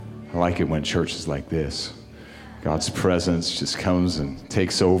I like it when church is like this. God's presence just comes and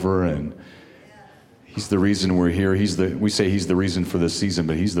takes over, and He's the reason we're here. We say He's the reason for this season,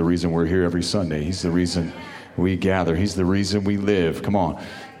 but He's the reason we're here every Sunday. He's the reason we gather. He's the reason we live. Come on.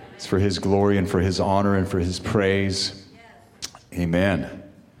 It's for His glory and for His honor and for His praise. Amen.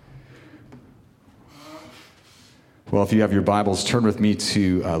 Well, if you have your Bibles, turn with me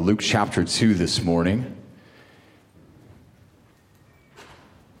to Luke chapter 2 this morning.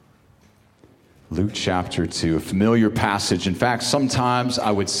 Luke chapter 2, a familiar passage. In fact, sometimes I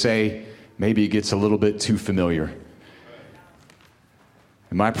would say maybe it gets a little bit too familiar.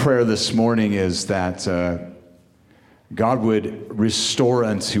 And my prayer this morning is that God would restore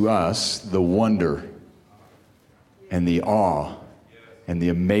unto us the wonder and the awe and the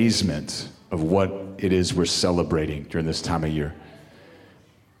amazement of what it is we're celebrating during this time of year.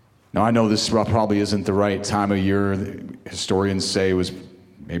 Now, I know this probably isn't the right time of year. Historians say it was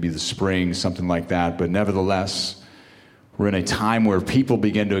maybe the spring, something like that. But nevertheless, we're in a time where people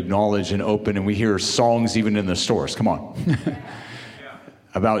begin to acknowledge and open, and we hear songs even in the stores. Come on.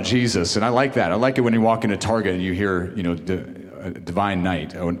 About Jesus. And I like that. I like it when you walk into Target and you hear, Divine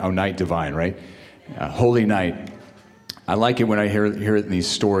Night. Oh, Night Divine, right? Holy Night. I like it when I hear it in these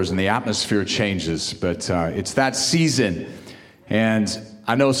stores and the atmosphere changes. But it's that season. And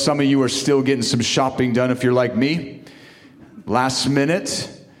I know some of you are still getting some shopping done if you're like me. Last minute.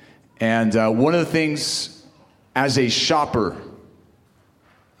 And one of the things as a shopper,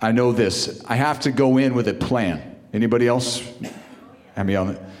 I know this. I have to go in with a plan. Anybody else? I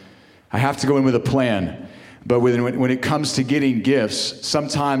have to go in with a plan. But when it comes to getting gifts,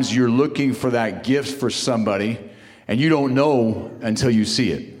 sometimes you're looking for that gift for somebody, and you don't know until you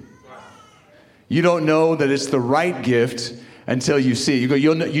see it. You don't know that it's the right gift until you see it.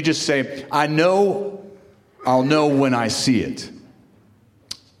 You just say, I'll know when I see it.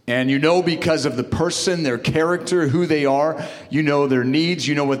 And you know because of the person, their character, who they are. You know their needs.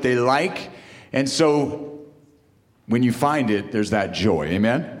 You know what they like. And so when you find it, there's that joy.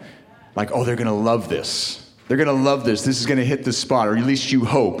 Amen? Like, oh, they're going to love this. They're going to love this. This is going to hit the spot, or at least you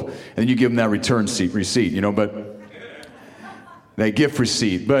hope. And then you give them that return receipt, but that gift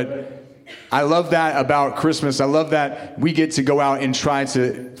receipt. But I love that about Christmas. I love that we get to go out and try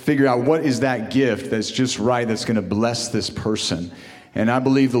to figure out what is that gift that's just right, that's going to bless this person. And I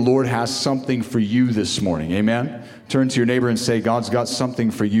believe the Lord has something for you this morning. Amen? Turn to your neighbor and say, God's got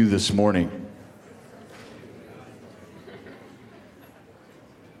something for you this morning.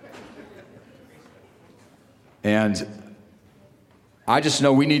 And I just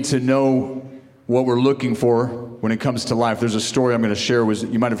know we need to know what we're looking for when it comes to life. There's a story I'm going to share.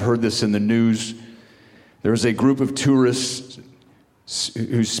 You might have heard this in the news. There was a group of tourists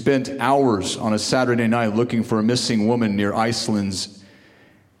who spent hours on a Saturday night looking for a missing woman near Iceland's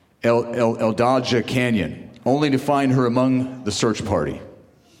Eldalja Canyon, only to find her among the search party.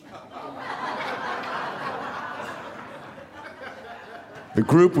 The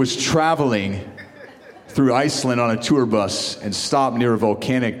group was traveling through Iceland on a tour bus and stopped near a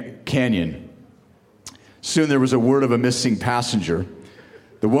volcanic canyon. Soon there was a word of a missing passenger.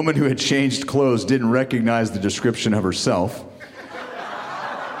 The woman who had changed clothes didn't recognize the description of herself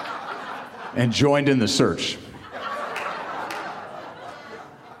and joined in the search.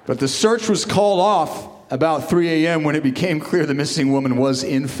 But the search was called off about 3 a.m. when it became clear the missing woman was,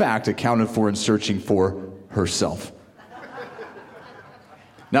 in fact, accounted for in searching for herself.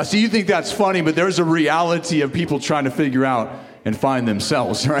 Now, see, you think that's funny, but there's a reality of people trying to figure out and find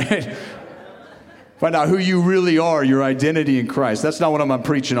themselves, right? Find out who you really are, your identity in Christ. That's not what I'm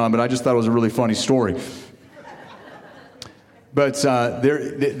preaching on, but I just thought it was a really funny story. But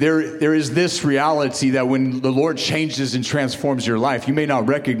there is this reality that when the Lord changes and transforms your life, you may not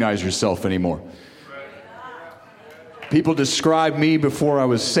recognize yourself anymore. People describe me before I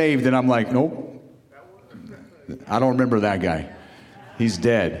was saved, and I'm like, nope, I don't remember that guy. He's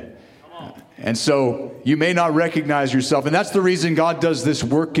dead. And so you may not recognize yourself. And that's the reason God does this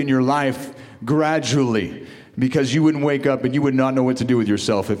work in your life gradually, because you wouldn't wake up and you would not know what to do with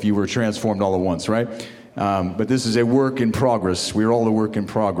yourself if you were transformed all at once, right? But this is a work in progress. We're all a work in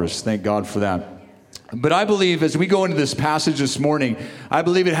progress. Thank God for that. But I believe as we go into this passage this morning, I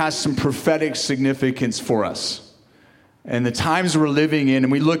believe it has some prophetic significance for us. And the times we're living in,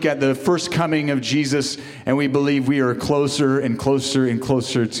 and we look at the first coming of Jesus, and we believe we are closer and closer and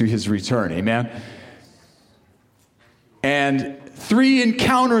closer to his return. Amen? And 3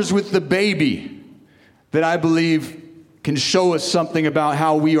 encounters with the baby that I believe can show us something about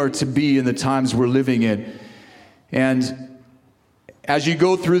how we are to be in the times we're living in. And as you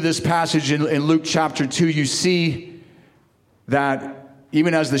go through this passage in Luke chapter 2, you see that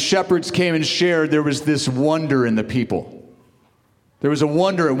even as the shepherds came and shared, there was this wonder in the people. There was a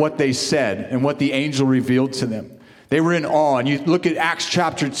wonder at what they said and what the angel revealed to them. They were in awe. And you look at Acts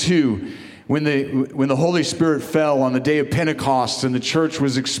chapter 2, when the Holy Spirit fell on the day of Pentecost and the church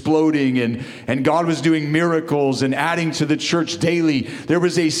was exploding and God was doing miracles and adding to the church daily, there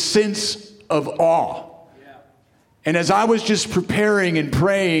was a sense of awe. And as I was just preparing and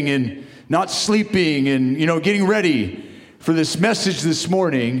praying and not sleeping and, getting ready for this message this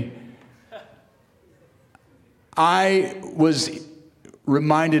morning, I was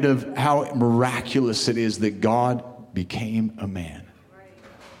reminded of how miraculous it is that God became a man.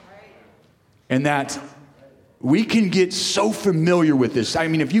 And that we can get so familiar with this. I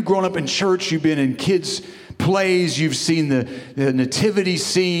mean, if you've grown up in church, you've been in kids' plays, you've seen the nativity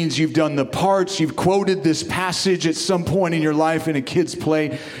scenes, you've done the parts, you've quoted this passage at some point in your life in a kid's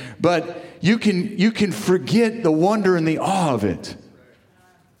play, but you can forget the wonder and the awe of it.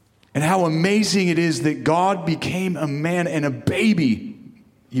 And how amazing it is that God became a man and a baby,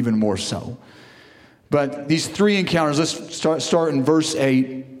 even more so. But these three encounters, let's start in verse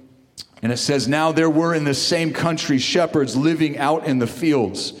 8. And it says, "Now there were in the same country shepherds living out in the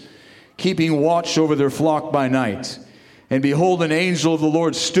fields, keeping watch over their flock by night. And behold, an angel of the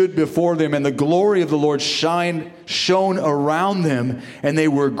Lord stood before them, and the glory of the Lord shone around them, and they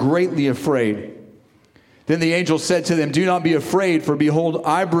were greatly afraid. Then the angel said to them, 'Do not be afraid, for behold,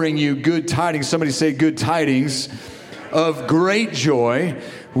 I bring you good tidings.'" Somebody say good tidings. "Of great joy,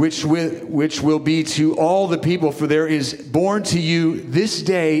 which will be to all the people, for there is born to you this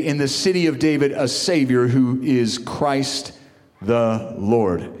day in the city of David a Savior, who is Christ the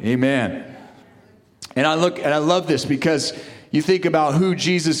Lord." Amen. And I love this because you think about who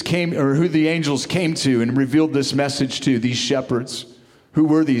Jesus came, or who the angels came to and revealed this message to, these shepherds. Who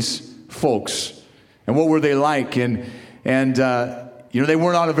were these folks? And what were they like? And they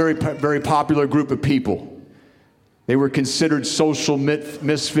were not a very, very popular group of people. They were considered social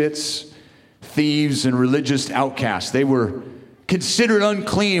misfits, thieves, and religious outcasts. They were considered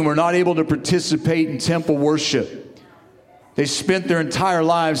unclean, were not able to participate in temple worship. They spent their entire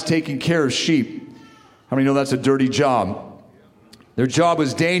lives taking care of sheep. How many know that's a dirty job? Their job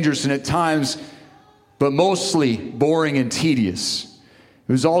was dangerous and at times, but mostly boring and tedious.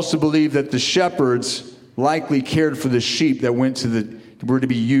 It was also believed that the shepherds likely cared for the sheep that were to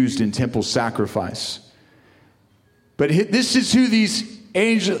be used in temple sacrifice. But this is who the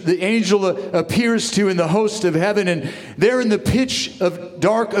angel appears to in the host of heaven. And there in the pitch of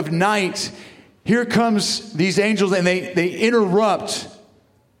dark of night, here comes these angels, and they interrupt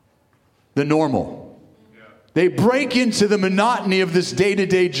the normal. They break into the monotony of this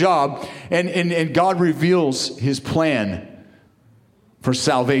day-to-day job, and God reveals his plan for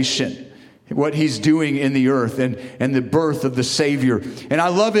salvation, what he's doing in the earth, and the birth of the Savior. And I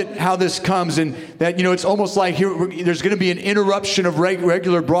love it how this comes, and that, it's almost like there's going to be an interruption of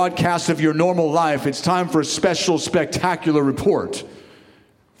regular broadcasts of your normal life. It's time for a special, spectacular report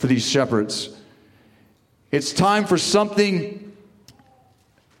for these shepherds. It's time for something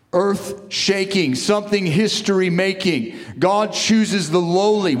earth-shaking, something history-making. God chooses the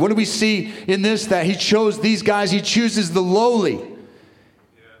lowly. What do we see in this? That he chose these guys. He chooses the lowly.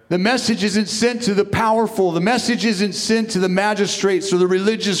 The message isn't sent to the powerful. The message isn't sent to the magistrates or the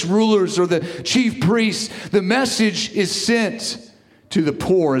religious rulers or the chief priests. The message is sent to the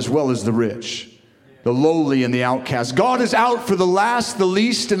poor as well as the rich, the lowly and the outcast. God is out for the last, the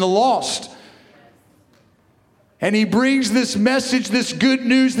least, and the lost. And he brings this message, this good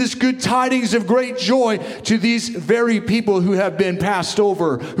news, this good tidings of great joy to these very people who have been passed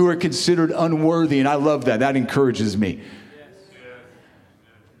over, who are considered unworthy. And I love that. That encourages me.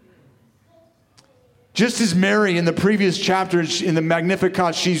 Just as Mary in the previous chapter in the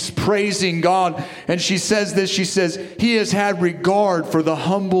Magnificat, she's praising God, and she says this, she says, "He has had regard for the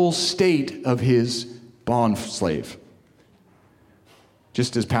humble state of his bondslave."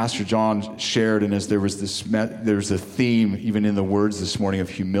 Just as Pastor John shared, and as there's a theme even in the words this morning of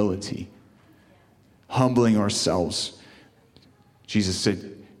humility, humbling ourselves. Jesus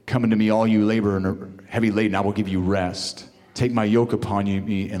said, "Come unto me, all you labor and are heavy laden, I will give you rest. Take my yoke upon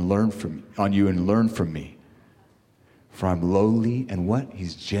you and learn from me. For I'm lowly and" what?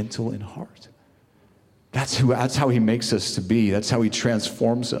 He's gentle in heart. That's how he makes us to be. That's how he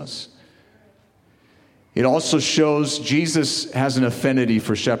transforms us. It also shows Jesus has an affinity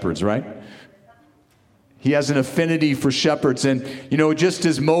for shepherds, right? He has an affinity for shepherds. And, just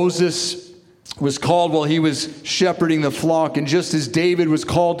as Moses was called while he was shepherding the flock, and just as David was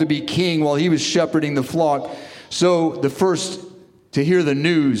called to be king while he was shepherding the flock, so the first to hear the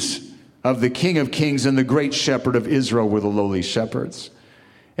news of the King of Kings and the great shepherd of Israel were the lowly shepherds.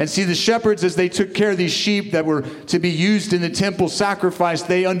 And see, the shepherds, as they took care of these sheep that were to be used in the temple sacrifice,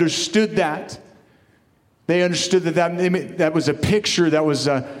 they understood that. They understood that was a picture, that was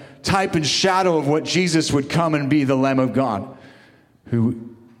a type and shadow of what Jesus would come and be, the Lamb of God,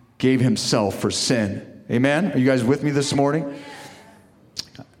 who gave himself for sin. Amen? Are you guys with me this morning?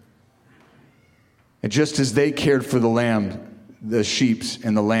 And just as they cared for the sheep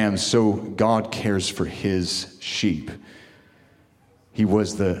and the lambs, so God cares for his sheep. He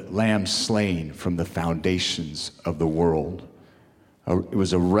was the lamb slain from the foundations of the world. It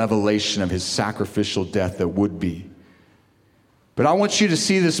was a revelation of his sacrificial death that would be. But I want you to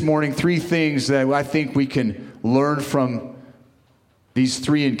see this morning 3 things that I think we can learn from these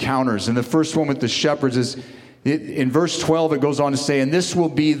 3 encounters. And the first one with the shepherds is, in verse 12, it goes on to say, "And this will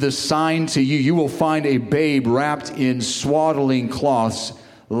be the sign to you. You will find a babe wrapped in swaddling cloths,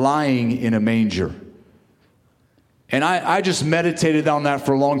 lying in a manger." And I just meditated on that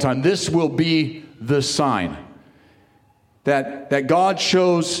for a long time. This will be the sign. That God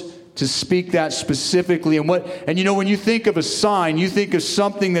chose to speak that specifically. And you know, when you think of a sign, you think of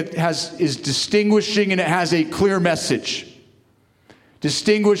something that is distinguishing and it has a clear message.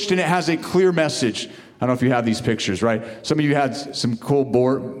 Distinguished and it has a clear message. I don't know if you have these pictures, right? Some of you had some cool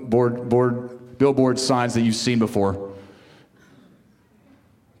billboard signs that you've seen before.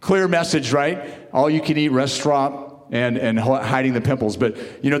 Clear message, right? All you can eat restaurant and hiding the pimples. But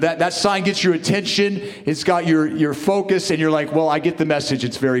you know, that sign gets your attention. It's got your focus, and you're like, well, I get the message.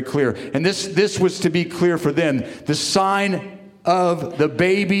 It's very clear. And this was to be clear for them. The sign of the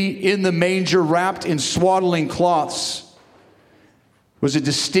baby in the manger wrapped in swaddling cloths was a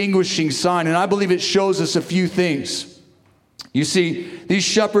distinguishing sign. And I believe it shows us a few things. You see, these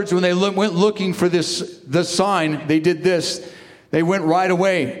shepherds, when they went looking for the sign, they did this. They went right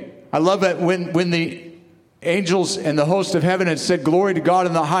away. I love that when the angels and the host of heaven had said, "Glory to God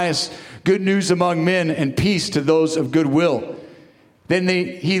in the highest, good news among men, and peace to those of good will." Then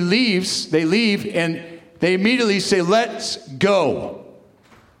they leave, and they immediately say, "Let's go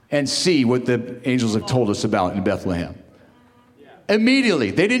and see what the angels have told us about in Bethlehem."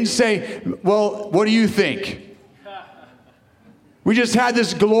 Immediately. They didn't say, "Well, what do you think? We just had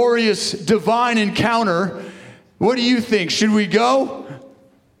this glorious divine encounter. What do you think? Should we go?"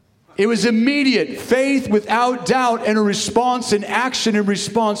 It was immediate faith without doubt, and a response and action in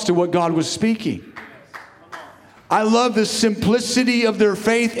response to what God was speaking. I love the simplicity of their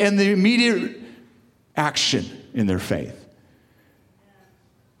faith and the immediate action in their faith.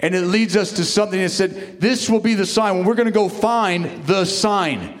 And it leads us to something that said, this will be the sign. Well, we're going to go find the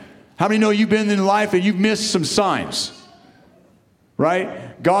sign. How many know you've been in life and you've missed some signs?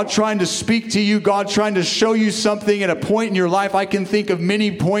 Right? God trying to speak to you, God trying to show you something at a point in your life. I can think of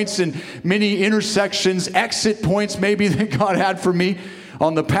many points and many intersections, exit points maybe that God had for me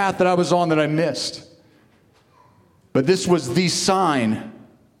on the path that I was on that I missed. But this was the sign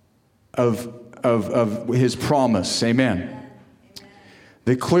of his promise. Amen.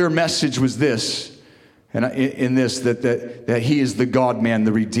 The clear message was this, and in this, that he is the God-man,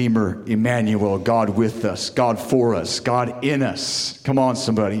 the Redeemer, Emmanuel, God with us, God for us, God in us. Come on,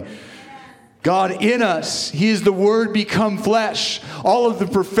 somebody. God in us. He is the Word become flesh. All of the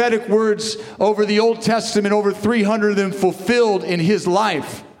prophetic words over the Old Testament, over 300 of them fulfilled in his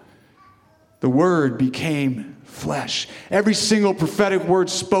life. The Word became flesh. Every single prophetic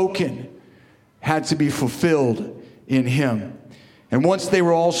word spoken had to be fulfilled in him. And once they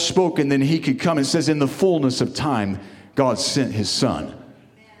were all spoken, then he could come. It says, in the fullness of time, God sent his Son.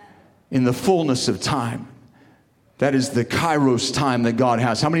 In the fullness of time. That is the Kairos time that God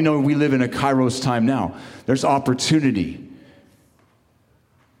has. How many know we live in a Kairos time now? There's opportunity.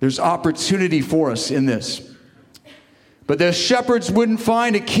 There's opportunity for us in this. But the shepherds wouldn't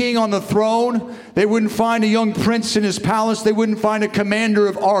find a king on the throne. They wouldn't find a young prince in his palace. They wouldn't find a commander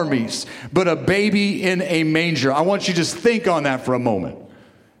of armies, but a baby in a manger. I want you to just think on that for a moment.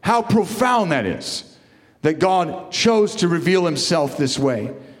 How profound that is, that God chose to reveal himself this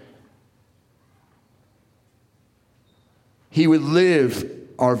way. He would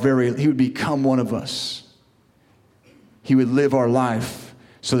he would become one of us. He would live our life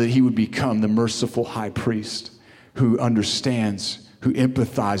so that he would become the merciful high priest who understands, who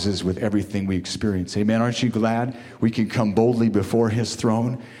empathizes with everything we experience. Amen. Aren't you glad we can come boldly before his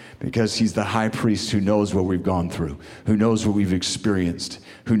throne? Because he's the high priest who knows what we've gone through, who knows what we've experienced,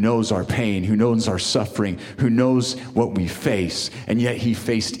 who knows our pain, who knows our suffering, who knows what we face. And yet he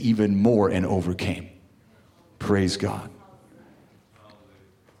faced even more and overcame. Praise God.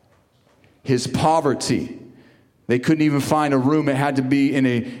 His poverty. They couldn't even find a room. It had to be in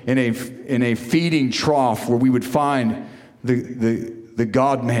a feeding trough where we would find the the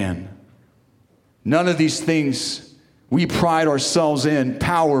God-man. None of these things we pride ourselves in,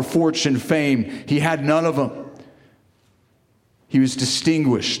 power, fortune, fame. He had none of them. He was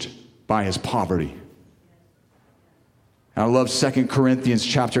distinguished by his poverty. And I love 2 Corinthians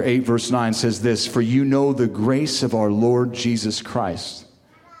chapter 8, verse 9 says this, "For you know the grace of our Lord Jesus Christ."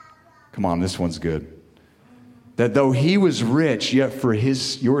 Come on, this one's good. "That though he was rich, yet for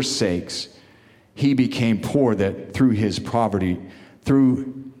your sakes, he became poor, that through his poverty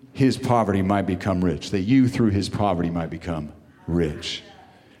might become rich." That you through his poverty might become rich.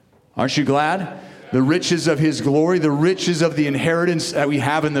 Aren't you glad? The riches of his glory, the riches of the inheritance that we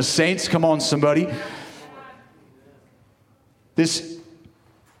have in the saints. Come on, somebody. This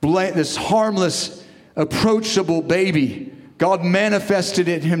harmless, approachable baby, God manifested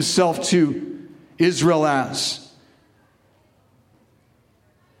it himself to Israel as.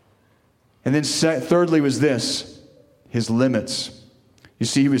 And then thirdly was this, his limits. You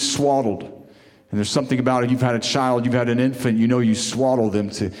see, he was swaddled. And there's something about it. You've had a child, you've had an infant, you know you swaddle them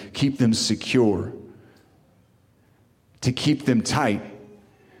to keep them secure, to keep them tight,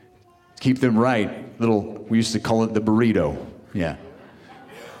 keep them right. We used to call it the burrito. Yeah.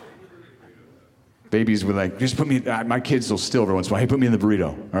 Babies were like, just put me, my kids will still every once in a while, hey, put me in the burrito,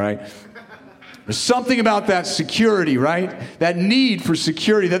 all right? There's something about that security, right? That need for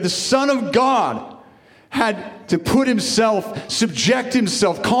security that the Son of God had to put himself, subject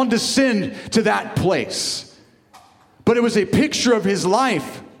himself, condescend to that place. But it was a picture of his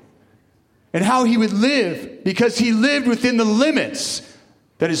life and how he would live, because he lived within the limits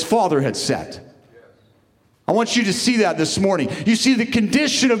that his Father had set. I want you to see that this morning. You see, the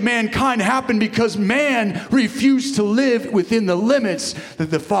condition of mankind happened because man refused to live within the limits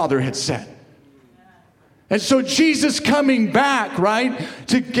that the Father had set. And so Jesus coming back, right,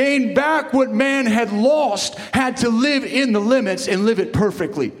 to gain back what man had lost, had to live in the limits and live it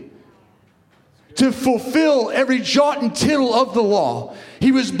perfectly. To fulfill every jot and tittle of the law.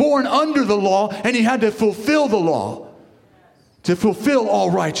 He was born under the law, and he had to fulfill the law. To fulfill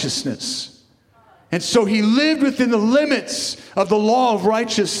all righteousness. And so he lived within the limits of the law of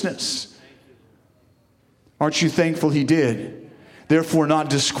righteousness. Aren't you thankful he did? Therefore, not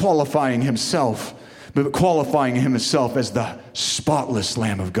disqualifying himself, but qualifying himself as the spotless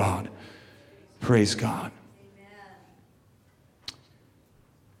Lamb of God. Praise God.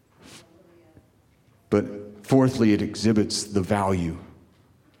 But fourthly, it exhibits the value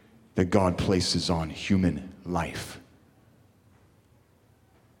that God places on human life,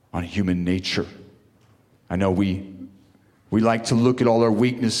 on human nature. I know we like to look at all our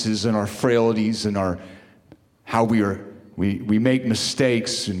weaknesses and our frailties and how we make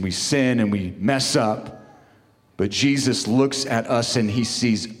mistakes and we sin and we mess up. But Jesus looks at us and he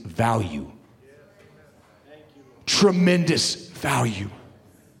sees value. Tremendous value.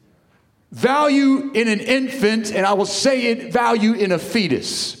 Value in an infant, and I will say it, value in a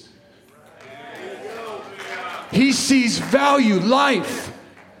fetus. He sees value, life.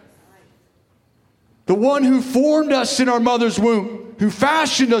 The one who formed us in our mother's womb, who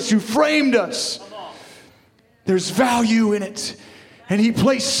fashioned us, who framed us. There's value in it. And he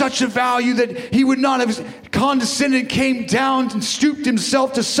placed such a value that he would not have condescended, came down and stooped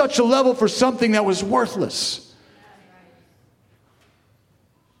himself to such a level for something that was worthless.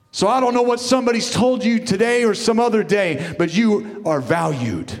 So I don't know what somebody's told you today or some other day, but you are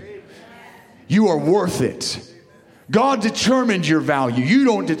valued. You are worth it. God determined your value. You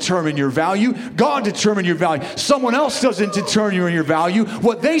don't determine your value. God determined your value. Someone else doesn't determine your value.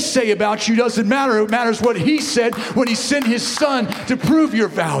 What they say about you doesn't matter. It matters what he said when he sent his son to prove your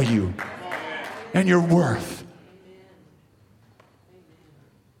value and your worth.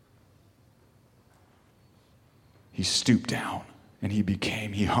 He stooped down and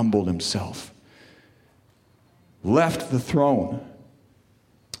he humbled himself, left the throne.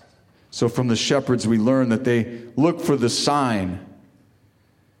 So from the shepherds, we learn that they look for the sign.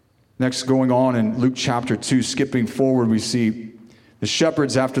 Next, going on in Luke chapter 2, skipping forward, we see the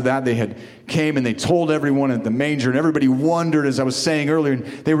shepherds after that, they had came and they told everyone at the manger, and everybody wondered, as I was saying earlier, and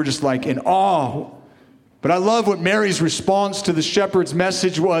they were just like in awe. But I love what Mary's response to the shepherd's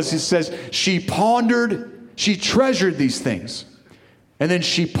message was. It says, she treasured these things, and then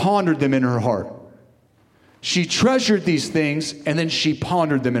she pondered them in her heart. She treasured these things, and then she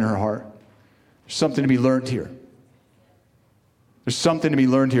pondered them in her heart. There's something to be learned here. There's something to be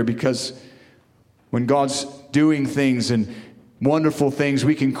learned here, because when God's doing things and wonderful things,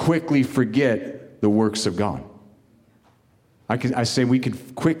 we can quickly forget the works of God. I say we can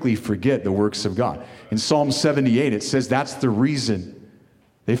quickly forget the works of God. In Psalm 78, it says that's the reason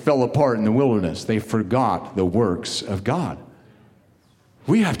they fell apart in the wilderness. They forgot the works of God.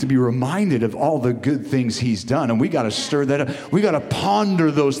 we have to be reminded of all the good things he's done. And we got to stir that up. We got to ponder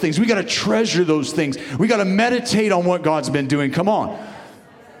those things. We got to treasure those things. We got to meditate on what God's been doing. Come on.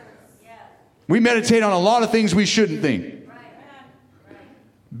 We meditate on a lot of things we shouldn't think.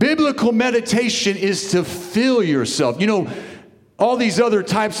 Biblical meditation is to fill yourself. You know, all these other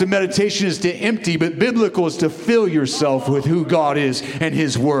types of meditation is to empty, but biblical is to fill yourself with who God is and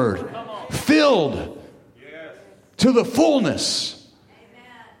his word. Filled to the fullness.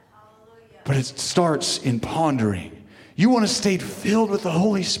 But it starts in pondering. You want to stay filled with the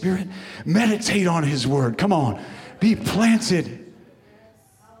Holy Spirit? Meditate on his word. Come on. Be planted.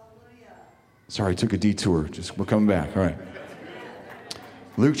 Sorry, I took a detour. We're coming back. All right.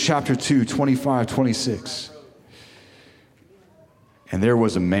 Luke chapter 2, 25, 26. And there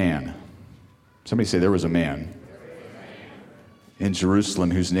was a man. Somebody say there was a man in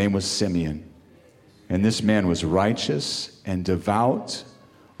Jerusalem whose name was Simeon. And this man was righteous and devout,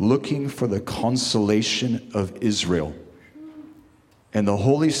 looking for the consolation of Israel. And the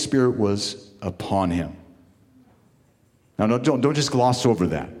Holy Spirit was upon him. Now, no, don't just gloss over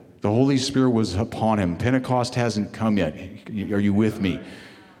that. The Holy Spirit was upon him. Pentecost hasn't come yet. Are you with me?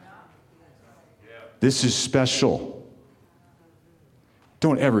 This is special.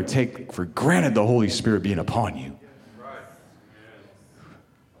 Don't ever take for granted the Holy Spirit being upon you.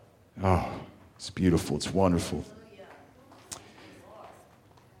 Oh, it's beautiful. It's wonderful.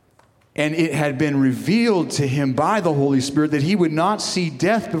 And it had been revealed to him by the Holy Spirit that he would not see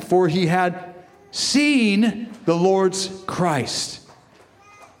death before he had seen the Lord's Christ.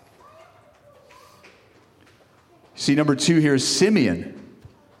 See, number 2 here is Simeon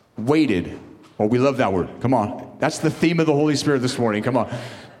waited. Oh, we love that word. Come on. That's the theme of the Holy Spirit this morning. Come on.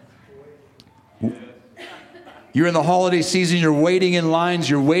 You're in the holiday season. You're waiting in lines.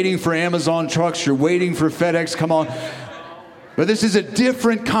 You're waiting for Amazon trucks. You're waiting for FedEx. Come on. But this is a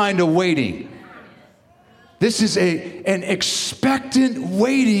different kind of waiting. This is an expectant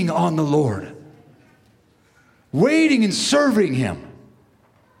waiting on the Lord. Waiting and serving him.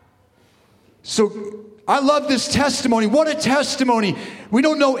 So I love this testimony. What a testimony. We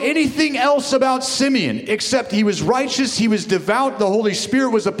don't know anything else about Simeon except he was righteous, he was devout, the Holy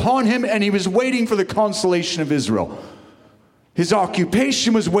Spirit was upon him, and he was waiting for the consolation of Israel. His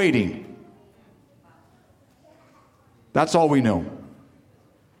occupation was waiting. That's all we know.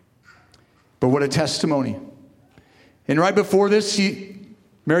 But what a testimony. And right before this,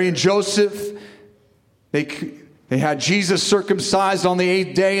 Mary and Joseph, they had Jesus circumcised on the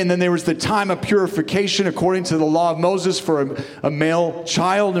 8th day, and then there was the time of purification according to the law of Moses for a male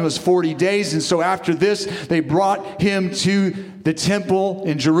child, and it was 40 days. And so after this, they brought him to the temple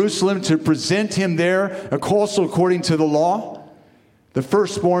in Jerusalem to present him there, also according to the law. The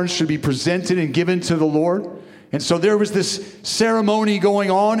firstborn should be presented and given to the Lord. And so there was this ceremony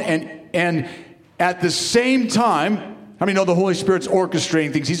going on, and at the same time, how many know the Holy Spirit's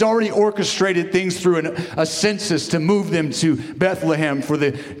orchestrating things? He's already orchestrated things through a census to move them to Bethlehem for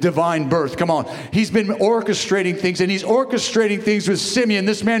the divine birth. Come on. He's been orchestrating things, and he's orchestrating things with Simeon,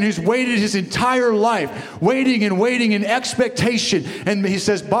 this man who's waited his entire life, waiting and waiting in expectation. And he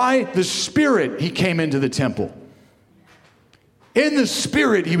says, by the Spirit, he came into the temple. In the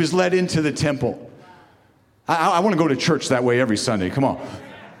Spirit, he was led into the temple. I want to go to church that way every Sunday. Come on.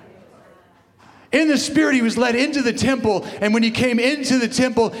 In the Spirit, he was led into the temple, and when he came into the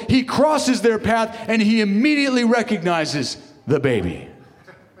temple, he crosses their path, and he immediately recognizes the baby.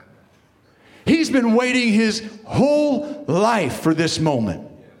 He's been waiting his whole life for this moment.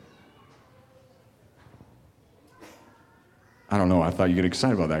 I don't know, I thought you'd get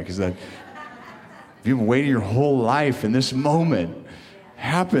excited about that, because you've been waiting your whole life, and this moment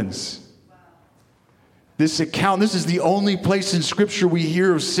happens. This account, this is the only place in Scripture we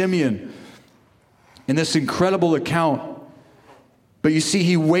hear of Simeon. In this incredible account. But you see,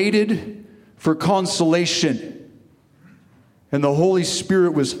 he waited for consolation. And the Holy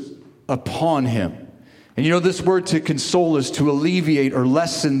Spirit was upon him. And you know, this word to console is to alleviate or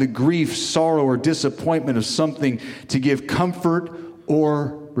lessen the grief, sorrow, or disappointment of something, to give comfort or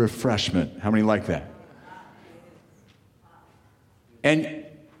refreshment. How many like that? And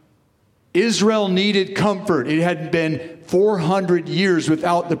Israel needed comfort. It had been 400 years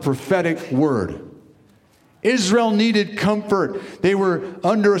without the prophetic word. Israel needed comfort. They were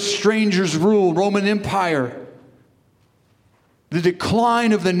under a stranger's rule, Roman Empire. The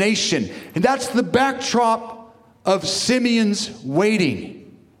decline of the nation. And that's the backdrop of Simeon's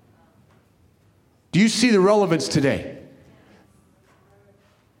waiting. Do you see the relevance today?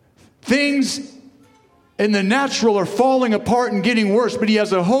 Things in the natural are falling apart and getting worse, but he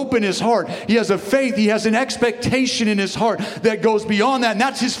has a hope in his heart. He has a faith. He has an expectation in his heart that goes beyond that. And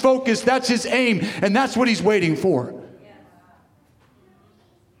that's his focus. That's his aim. And that's what he's waiting for.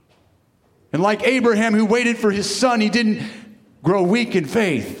 And like Abraham, who waited for his son, he didn't grow weak in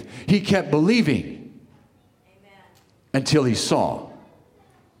faith. He kept believing until he saw.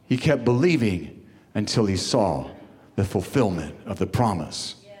 He kept believing until he saw the fulfillment of the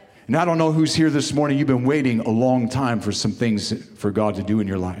promise. And I don't know who's here this morning. You've been waiting a long time for some things for God to do in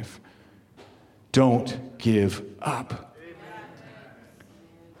your life. Don't give up.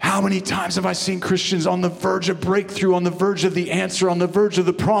 How many times have I seen Christians on the verge of breakthrough, on the verge of the answer, on the verge of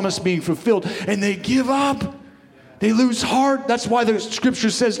the promise being fulfilled, and they give up? They lose heart. That's why the scripture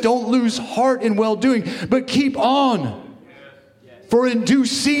says, don't lose heart in well-doing, but keep on. For in due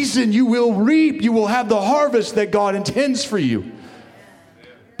season you will reap. You will have the harvest that God intends for you.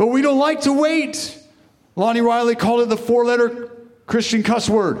 But we don't like to wait. Lonnie Riley called it the 4-letter Christian cuss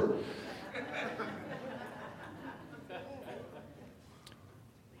word.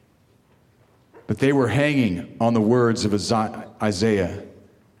 But they were hanging on the words of Isaiah,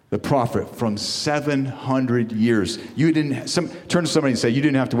 the prophet, from 700 years. Turn to somebody and say, you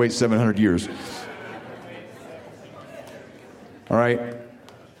didn't have to wait 700 years. All right?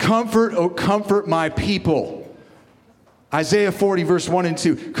 Comfort, oh comfort my people. Isaiah 40, verse 1 and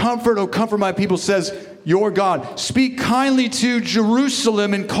 2. Comfort, oh comfort my people, says your God. Speak kindly to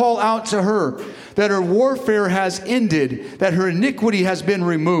Jerusalem and call out to her that her warfare has ended, that her iniquity has been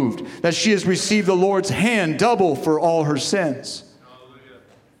removed, that she has received the Lord's hand double for all her sins. Hallelujah.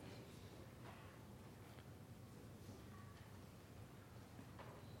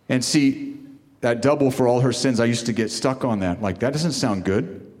 And see, that double for all her sins, I used to get stuck on that. Like, that doesn't sound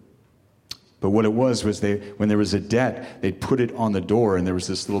good. But what it was when there was a debt, they'd put it on the door, and there was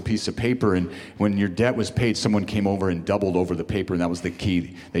this little piece of paper, and when your debt was paid, someone came over and doubled over the paper, and that was the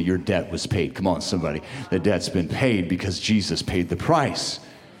key, that your debt was paid. Come on, somebody. The debt's been paid because Jesus paid the price.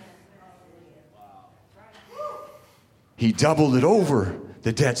 He doubled it over.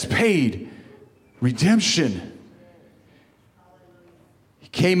 The debt's paid. Redemption. He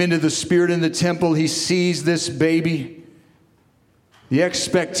came into the Spirit in the temple. He sees this baby. The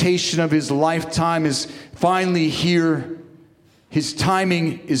expectation of his lifetime is finally here. His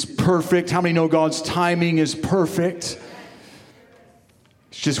timing is perfect. How many know God's timing is perfect?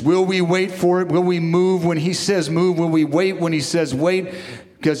 It's just, will we wait for it? Will we move when he says move? Will we wait when he says wait?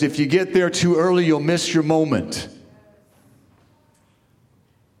 Because if you get there too early, you'll miss your moment.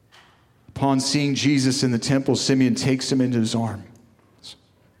 Upon seeing Jesus in the temple, Simeon takes him into his arms.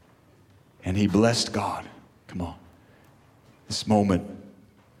 And he blessed God. Come on. This moment,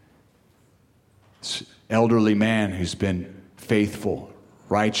 this elderly man who's been faithful,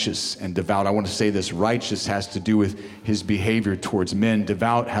 righteous, and devout. I want to say this. Righteous has to do with his behavior towards men.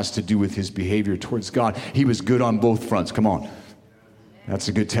 Devout has to do with his behavior towards God. He was good on both fronts. Come on. That's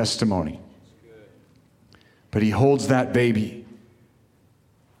a good testimony. But he holds that baby,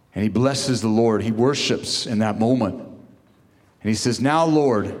 and he blesses the Lord. He worships in that moment. And he says, now,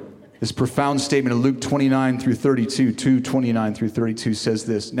 Lord, this profound statement in Luke 29 through 32, 2:29 through 32 says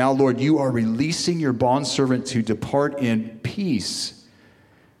this. Now, Lord, you are releasing your bondservant to depart in peace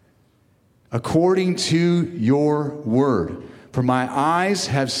according to your word. For my eyes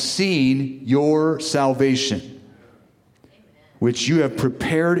have seen your salvation, which you have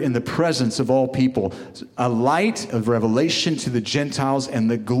prepared in the presence of all people, a light of revelation to the Gentiles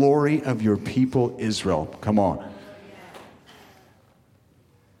and the glory of your people Israel. Come on.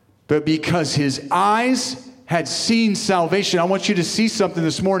 But because his eyes had seen salvation, I want you to see something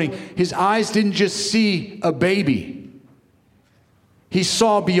this morning. His eyes didn't just see a baby. He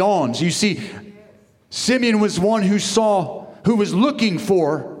saw beyond. You see, Simeon was one who was looking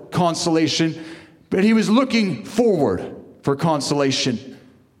for consolation, but he was looking forward for consolation.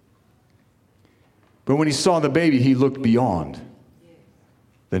 But when he saw the baby, he looked beyond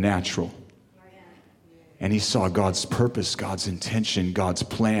the natural. And he saw God's purpose, God's intention, God's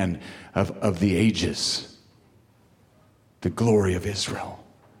plan of the ages. The glory of Israel,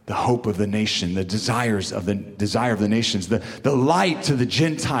 the hope of the nation, the desire of the nations, the light to the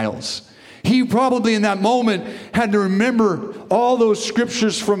Gentiles. He probably in that moment had to remember all those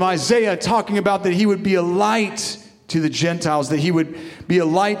scriptures from Isaiah talking about that he would be a light to the Gentiles, that he would be a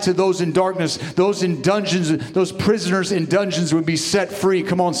light to those in darkness, those in dungeons, those prisoners in dungeons would be set free.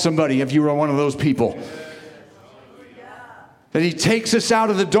 Come on, somebody, if you were one of those people. That he takes us out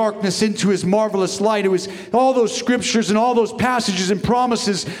of the darkness into his marvelous light. It was all those scriptures and all those passages and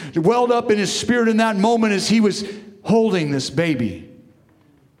promises welled up in his spirit in that moment as he was holding this baby.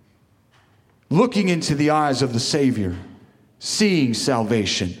 looking into the eyes of the Savior, seeing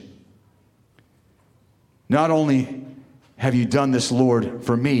salvation. Not only have you done this, Lord,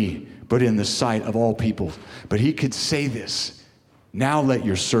 for me, but in the sight of all people. But he could say this, now let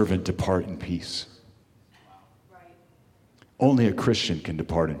your servant depart in peace. Right. Only a Christian can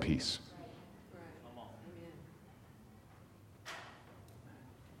depart in peace. Right.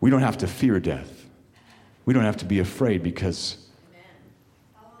 We don't have to fear death. We don't have to be afraid because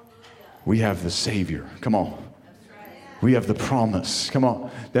we have the Savior. Come on. We have the promise. Come on.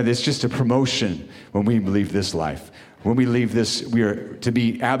 That it's just a promotion when we leave this life. When we leave this, we are to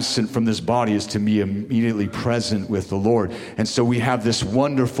be absent from this body is to be immediately present with the Lord. And so we have this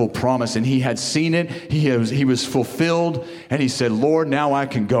wonderful promise. And he had seen it. He was fulfilled. And he said, Lord, now I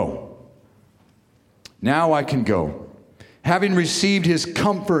can go. Now I can go. Having received his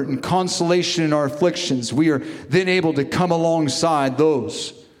comfort and consolation in our afflictions, we are then able to come alongside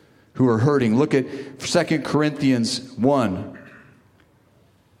those who are hurting. Look at 2 Corinthians 1,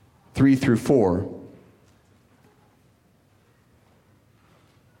 3 through 4.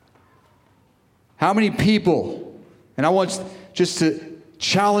 How many people, and I want just to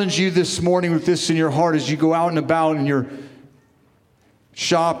challenge you this morning with this in your heart as you go out and about and you're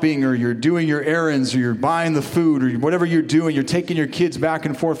shopping or you're doing your errands or you're buying the food or whatever you're doing, you're taking your kids back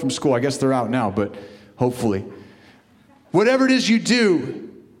and forth from school. I guess they're out now, but hopefully. Whatever it is you do,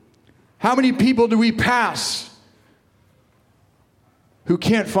 how many people do we pass who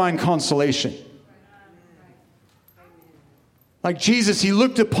can't find consolation? Like Jesus, he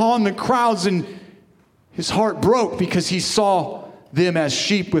looked upon the crowds and his heart broke because he saw them as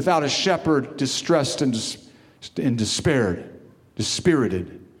sheep without a shepherd, distressed and dispirited.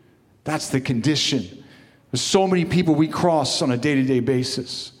 That's the condition. There's so many people we cross on a day-to-day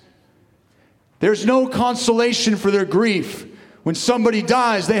basis. There's no consolation for their grief. When somebody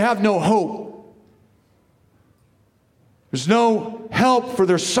dies, they have no hope. There's no help for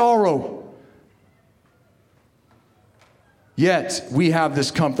their sorrow. Yet, we have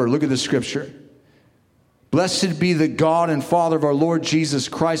this comfort. Look at the scripture. Blessed be the God and Father of our Lord Jesus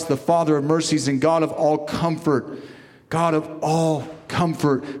Christ, the Father of mercies and God of all comfort. God of all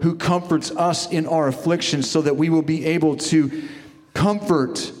comfort, who comforts us in our affliction so that we will be able to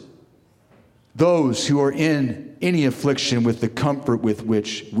comfort those who are in any affliction with the comfort with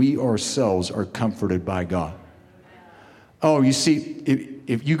which we ourselves are comforted by God. Oh, you see,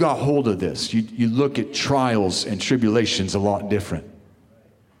 if you got hold of this, you look at trials and tribulations a lot different.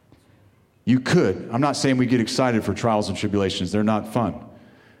 You could. I'm not saying we get excited for trials and tribulations. They're not fun.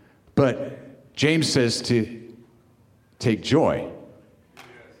 But James says to take joy.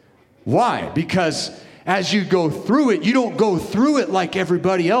 Why? Because as you go through it, you don't go through it like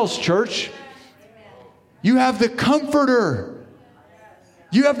everybody else, church. You have the comforter.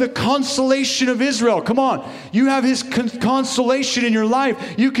 You have the consolation of Israel. Come on. You have his consolation in your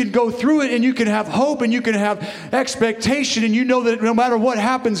life. You can go through it and you can have hope and you can have expectation and you know that no matter what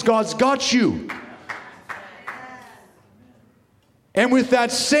happens, God's got you. And with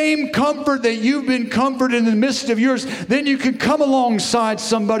that same comfort that you've been comforted in the midst of yours, then you can come alongside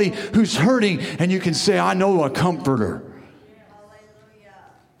somebody who's hurting and you can say, I know a comforter.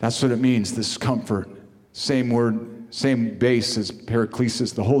 That's what it means, this comfort. Same word. Same base as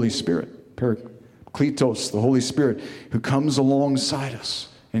Paraclesis, the Holy Spirit. Parakletos, the Holy Spirit, who comes alongside us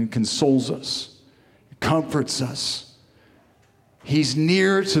and consoles us, comforts us. He's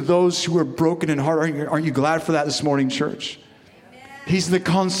near to those who are broken in heart. Aren't you glad for that this morning, church? Amen. He's the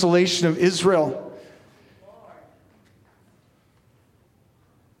consolation of Israel.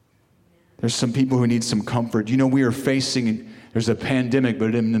 There's some people who need some comfort. You know, we are facing, there's a pandemic,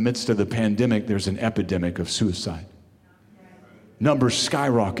 but in the midst of the pandemic, there's an epidemic of suicide. Numbers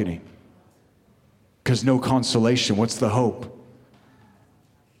skyrocketing. Because no consolation. What's the hope?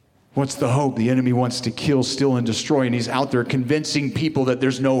 What's the hope? The enemy wants to kill, steal, and destroy. And he's out there convincing people that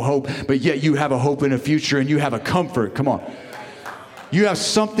there's no hope. But yet you have a hope in a future and you have a comfort. Come on. You have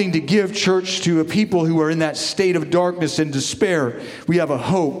something to give, church, to a people who are in that state of darkness and despair. We have a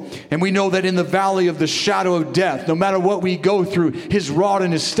hope. And we know that in the valley of the shadow of death, no matter what we go through, his rod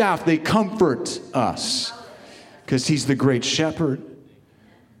and his staff, they comfort us. Because he's the great shepherd.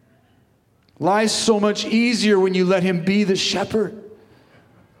 Life's so much easier when you let him be the shepherd.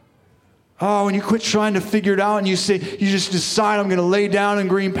 Oh, when you quit trying to figure it out and you say, you just decide I'm going to lay down in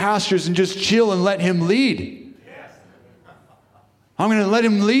green pastures and just chill and let him lead. I'm going to let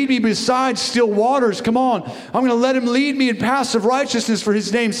him lead me beside still waters. Come on. I'm going to let him lead me in paths of righteousness for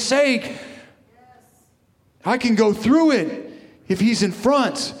his name's sake. I can go through it if he's in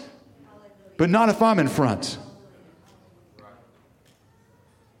front, but not if I'm in front.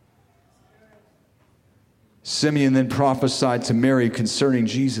 Simeon then prophesied to Mary concerning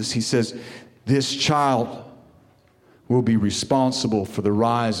Jesus. He says, this child will be responsible for the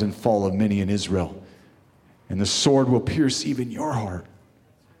rise and fall of many in Israel, and the sword will pierce even your heart.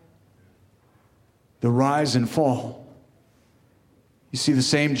 The rise and fall. You see, the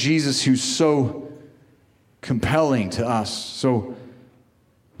same Jesus who's so compelling to us, so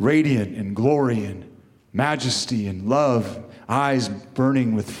radiant in glory and majesty and love, eyes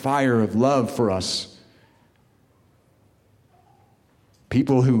burning with fire of love for us.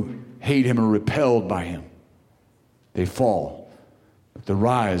 People who hate him are repelled by him. They fall. But the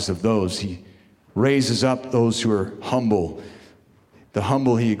rise of those, he raises up those who are humble. The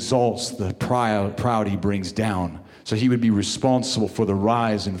humble he exalts, the proud he brings down. So he would be responsible for the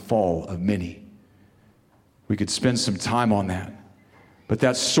rise and fall of many. We could spend some time on that. But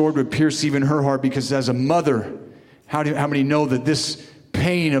that sword would pierce even her heart, because as a mother, how many know that this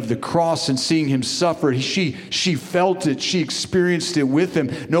pain of the cross and seeing him suffer, she felt it, she experienced it with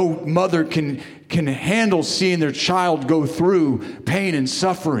him. No mother can handle seeing their child go through pain and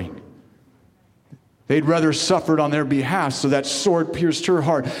suffering. They'd rather suffer it on their behalf, so that sword pierced her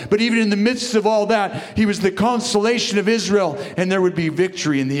heart. But even in the midst of all that, he was the consolation of Israel, and there would be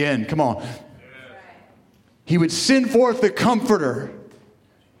victory in the end. Come on. He would send forth the comforter.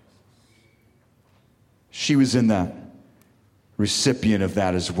 She was in that recipient of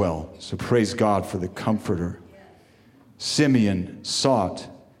that as well. So praise God for the comforter. Simeon sought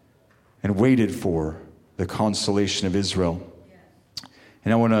and waited for the consolation of Israel.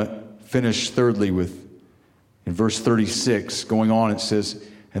 And I want to finish thirdly with, in verse 36, going on, it says,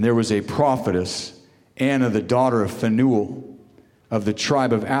 and there was a prophetess, Anna, the daughter of Phanuel, of the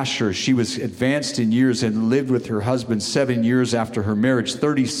tribe of Asher. She was advanced in years and lived with her husband 7 years after her marriage.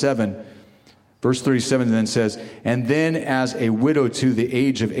 37. Verse 37 then says, and then as a widow to the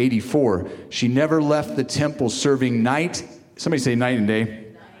age of 84, she never left the temple, serving night, somebody say night and day,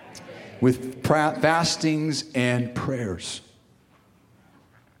 with fastings and prayers.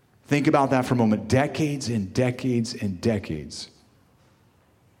 Think about that for a moment. Decades and decades and decades.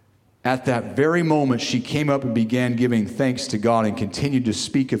 At that very moment, she came up and began giving thanks to God and continued to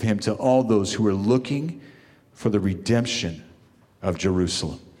speak of him to all those who were looking for the redemption of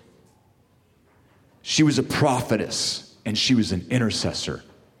Jerusalem. She was a prophetess, and she was an intercessor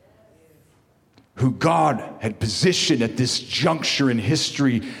who God had positioned at this juncture in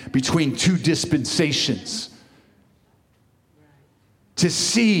history between two dispensations. To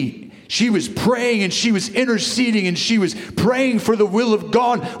see, she was praying and she was interceding and she was praying for the will of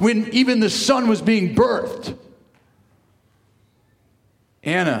God when even the son was being birthed.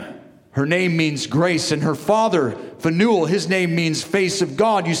 Anna, her name means grace, and her father, Phanuel, his name means face of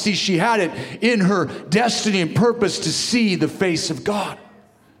God. You see, she had it in her destiny and purpose to see the face of God.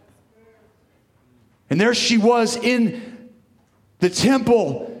 And there she was in the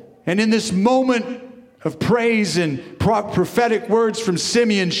temple, and in this moment of praise and prophetic words from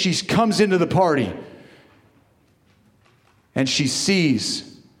Simeon, she comes into the party. And she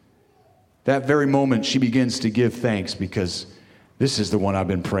sees that very moment, she begins to give thanks, because this is the one I've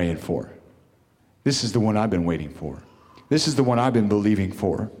been praying for. This is the one I've been waiting for. This is the one I've been believing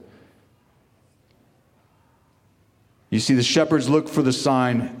for. You see, the shepherds looked for the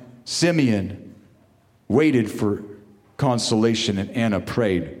sign. Simeon waited for consolation, and Anna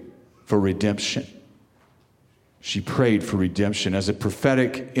prayed for redemption. She prayed for redemption. As a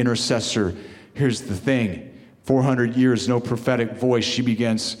prophetic intercessor, here's the thing. 400 years, no prophetic voice. She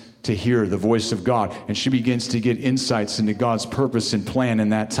begins to hear the voice of God, and she begins to get insights into God's purpose and plan in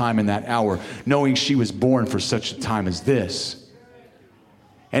that time and that hour, knowing she was born for such a time as this.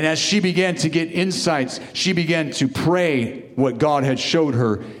 And as she began to get insights, she began to pray what God had showed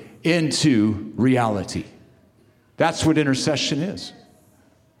her into reality. That's what intercession is.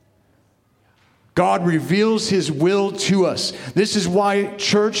 God reveals his will to us. This is why,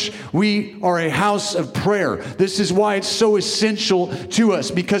 church, we are a house of prayer. This is why it's so essential to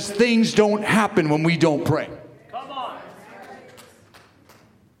us, because things don't happen when we don't pray. Come on.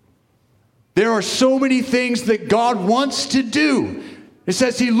 There are so many things that God wants to do. It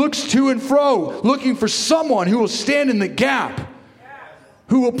says he looks to and fro, looking for someone who will stand in the gap,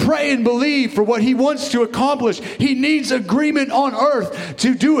 who will pray and believe for what he wants to accomplish. He needs agreement on earth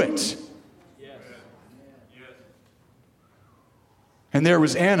to do it. And there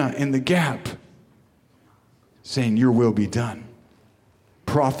was Anna in the gap, saying, your will be done.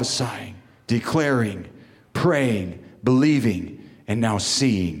 Prophesying, declaring, praying, believing, and now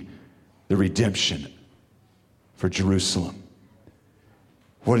seeing the redemption for Jerusalem.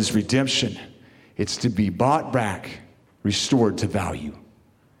 What is redemption? It's to be bought back, restored to value.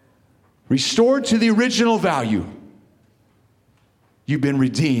 restored to the original value. You've been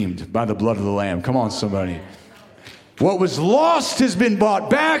redeemed by the blood of the Lamb. Come on, somebody. What was lost has been bought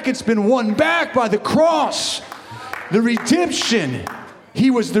back. It's been won back by the cross. The redemption.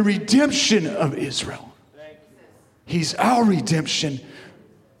 He was the redemption of Israel. He's our redemption.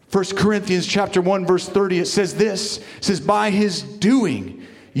 1 Corinthians chapter 1, verse 30, it says this. It says, by his doing,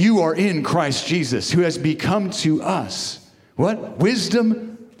 you are in Christ Jesus, who has become to us, what? Wisdom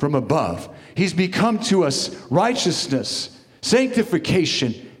from above. He's become to us righteousness,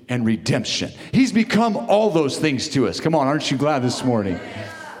 sanctification, and redemption. He's become all those things to us. Come on, aren't you glad this morning?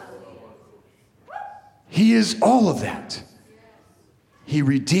 He is all of that. He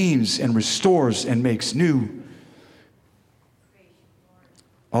redeems and restores and makes new.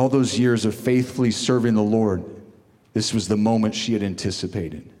 All those years of faithfully serving the Lord, this was the moment she had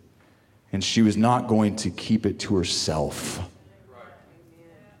anticipated. And she was not going to keep it to herself.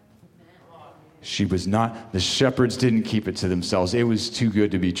 She was not. The shepherds didn't keep it to themselves. It was too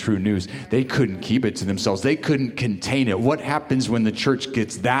good to be true news. They couldn't keep it to themselves. They couldn't contain it. What happens when the church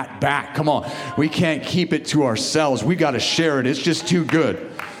gets that back? Come on. We can't keep it to ourselves. We got to share it. It's just too good.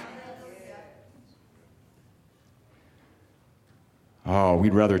 Oh,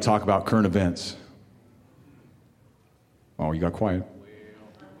 we'd rather talk about current events. Oh, you got quiet.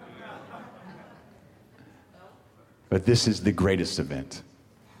 But this is the greatest event.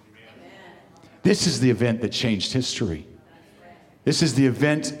 This is the event that changed history. This is the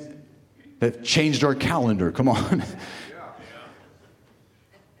event that changed our calendar. Come on.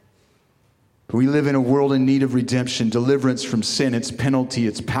 We live in a world in need of redemption, deliverance from sin, its penalty,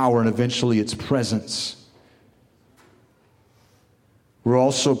 its power, and eventually its presence. We're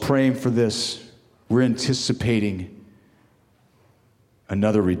also praying for this. We're anticipating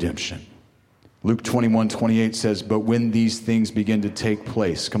another redemption. Luke 21:28 says, but when these things begin to take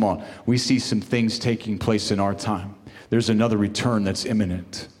place, come on, we see some things taking place in our time. There's another return that's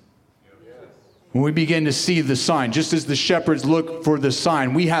imminent. When we begin to see the sign, just as the shepherds look for the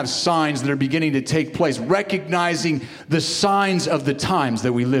sign, we have signs that are beginning to take place, recognizing the signs of the times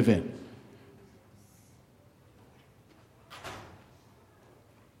that we live in.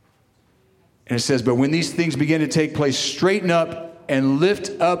 And it says, but when these things begin to take place, straighten up and lift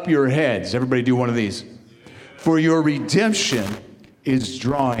up your heads. Everybody do one of these. For your redemption is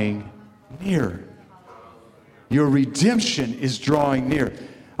drawing near. Your redemption is drawing near.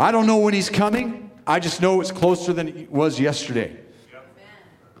 I don't know when he's coming. I just know it's closer than it was yesterday.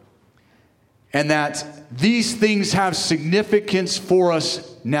 And that these things have significance for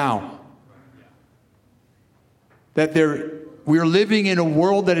us now. That we're living in a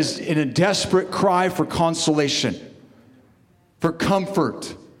world that is in a desperate cry for consolation, for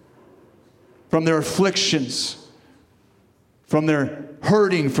comfort from their afflictions, from their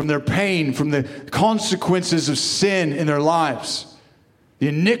hurting, from their pain, from the consequences of sin in their lives. The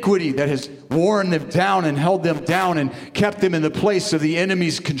iniquity that has worn them down and held them down and kept them in the place of the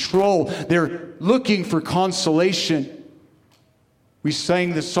enemy's control. They're looking for consolation. We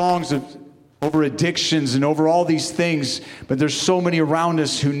sang the songs over addictions and over all these things, but there's so many around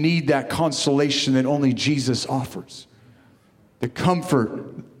us who need that consolation that only Jesus offers. The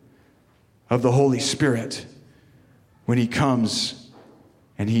comfort of the Holy Spirit when he comes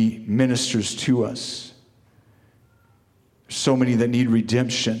and he ministers to us. There's so many that need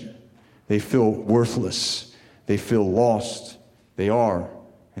redemption. They feel worthless. They feel lost. They are.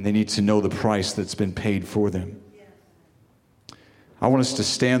 And they need to know the price that's been paid for them. I want us to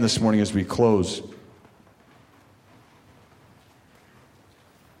stand this morning as we close.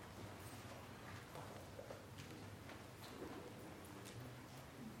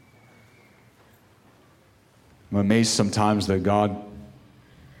 I'm amazed sometimes that God,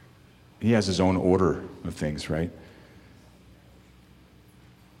 he has his own order of things, right?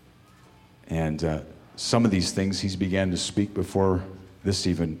 And some of these things he's began to speak before this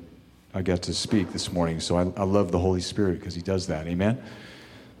even I got to speak this morning. So I love the Holy Spirit because he does that. Amen?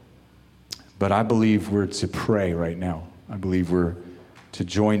 But I believe we're to pray right now. I believe we're to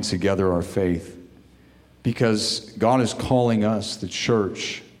join together our faith because God is calling us, the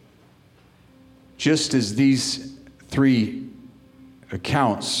church, just as these three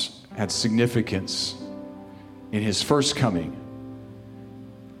accounts had significance in his first coming.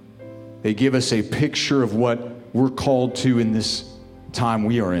 They give us a picture of what we're called to in this time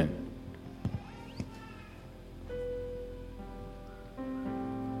we are in.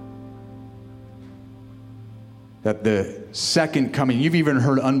 That the second coming, you've even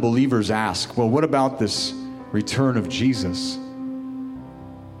heard unbelievers ask, well, what about this return of Jesus?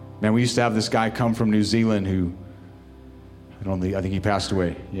 Man, we used to have this guy come from New Zealand who I think he passed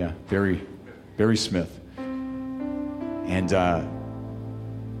away. Yeah, Barry Smith. And I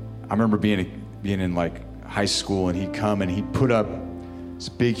remember being in like high school, and he'd come and he'd put up this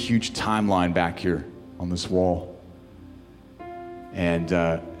big, huge timeline back here on this wall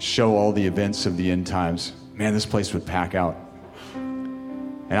and show all the events of the end times. Man, this place would pack out.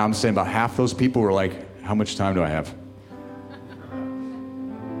 And I'm saying about half those people were like, how much time do I have?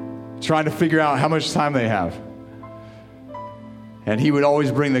 Trying to figure out how much time they have. And he would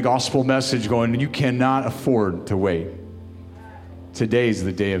always bring the gospel message going, you cannot afford to wait. Today's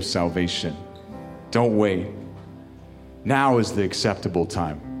the day of salvation. Don't wait. Now is the acceptable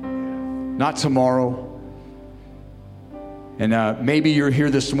time. Not tomorrow. And maybe you're here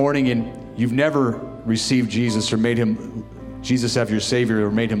this morning and you've never received Jesus or made him Jesus as your Savior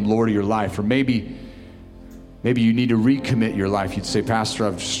or made him Lord of your life. Or maybe you need to recommit your life. You'd say, Pastor,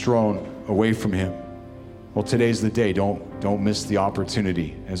 I've strayed away from him. Well, today's the day. Don't miss the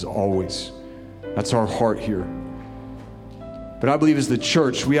opportunity, as always. That's our heart here. But I believe as the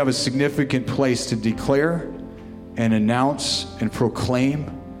church, we have a significant place to declare and announce and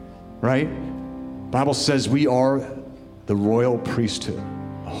proclaim, right? The Bible says we are the royal priesthood,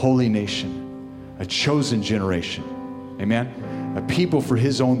 a holy nation, a chosen generation. Amen? A people for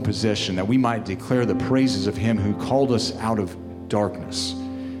his own possession, that we might declare the praises of him who called us out of darkness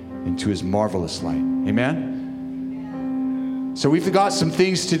into his marvelous light. Amen? So we've got some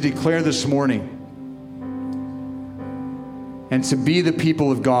things to declare this morning and to be the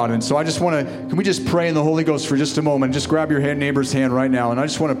people of God. And so I just want to, can we just pray in the Holy Ghost for just a moment? Just grab your neighbor's hand right now. And I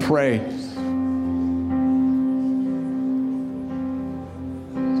just want to pray.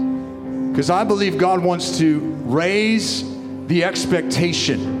 Because I believe God wants to raise the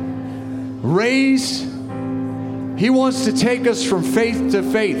expectation. He wants to take us from faith to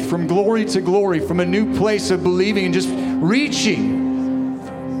faith, from glory to glory, from a new place of believing and just reaching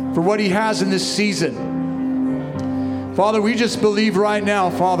for what he has in this season. Father, we just believe right now,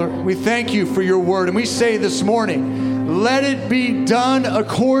 Father, we thank you for your word. And we say this morning, let it be done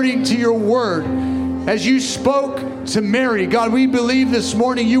according to your word. As you spoke to Mary, God, we believe this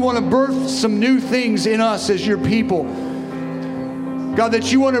morning you want to birth some new things in us as your people. God,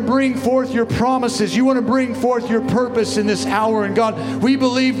 that you want to bring forth your promises. You want to bring forth your purpose in this hour. And God, we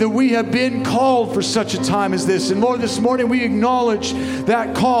believe that we have been called for such a time as this. And Lord, this morning we acknowledge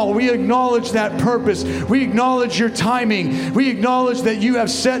that call. We acknowledge that purpose. We acknowledge your timing. We acknowledge that you have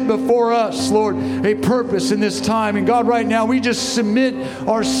set before us, Lord, a purpose in this time. And God, right now we just submit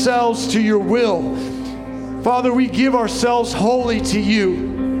ourselves to your will. Father, we give ourselves wholly to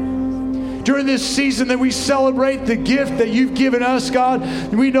you. During this season that we celebrate the gift that you've given us, God,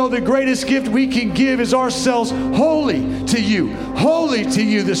 we know the greatest gift we can give is ourselves wholly to you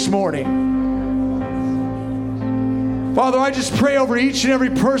this morning. Father, I just pray over each and every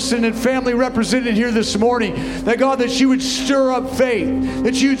person and family represented here this morning, that God, that you would stir up faith,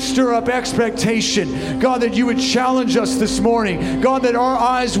 that you'd stir up expectation. God, that you would challenge us this morning. God, that our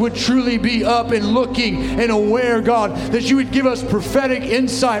eyes would truly be up and looking and aware, God, that you would give us prophetic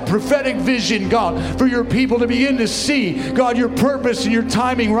insight, prophetic vision, God, for your people to begin to see, God, your purpose and your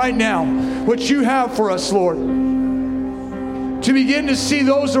timing right now, what you have for us, Lord. To begin to see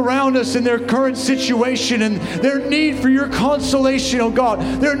those around us in their current situation and their need for your consolation, oh God,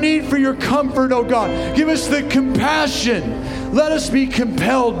 their need for your comfort, oh God. Give us the compassion. Let us be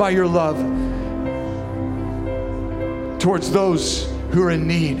compelled by your love towards those who are in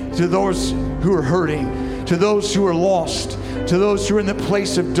need, to those who are hurting, to those who are lost, to those who are in the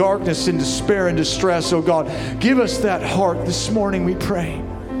place of darkness and despair and distress, oh God. Give us that heart this morning, we pray.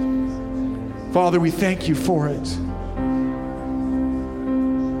 Father, we thank you for it.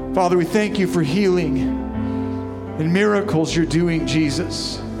 Father, we thank you for healing and miracles you're doing,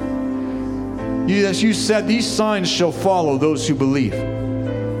 Jesus. As you said, these signs shall follow those who believe.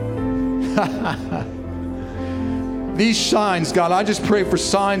 These signs, God, I just pray for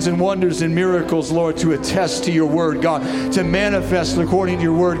signs and wonders and miracles, Lord, to attest to your word, God, to manifest according to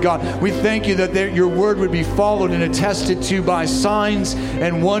your word, God. We thank you that your word would be followed and attested to by signs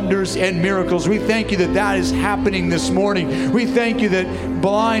and wonders and miracles. We thank you that that is happening this morning. We thank you that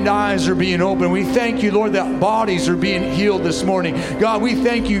blind eyes are being opened. We thank you, Lord, that bodies are being healed this morning. God, we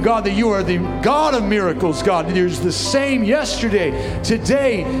thank you, God, that you are the God of miracles, God. You're the same yesterday,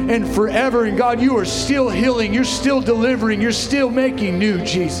 today, and forever. And God, you are still healing. You're still delivering. You're still making new,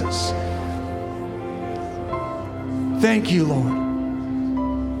 Jesus. Thank you, Lord.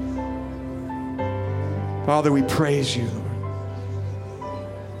 Father, we praise you, Lord.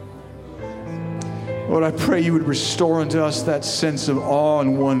 Lord, I pray you would restore unto us that sense of awe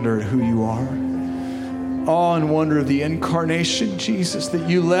and wonder at who you are. awe and wonder of the incarnation, Jesus, that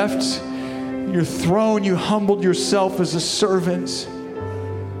you left your throne, you humbled yourself as a servant,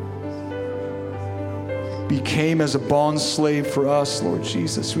 became as a bondslave for us, Lord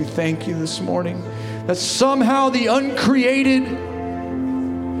Jesus. We thank you this morning that somehow the uncreated,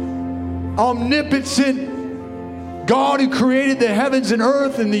 omnipotent God who created the heavens and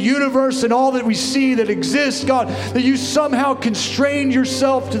earth and the universe and all that we see that exists, God, that you somehow constrained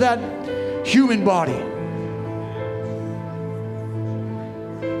yourself to that human body.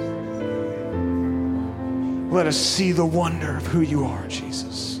 Let us see the wonder of who you are,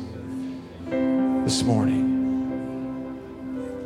 Jesus, this morning.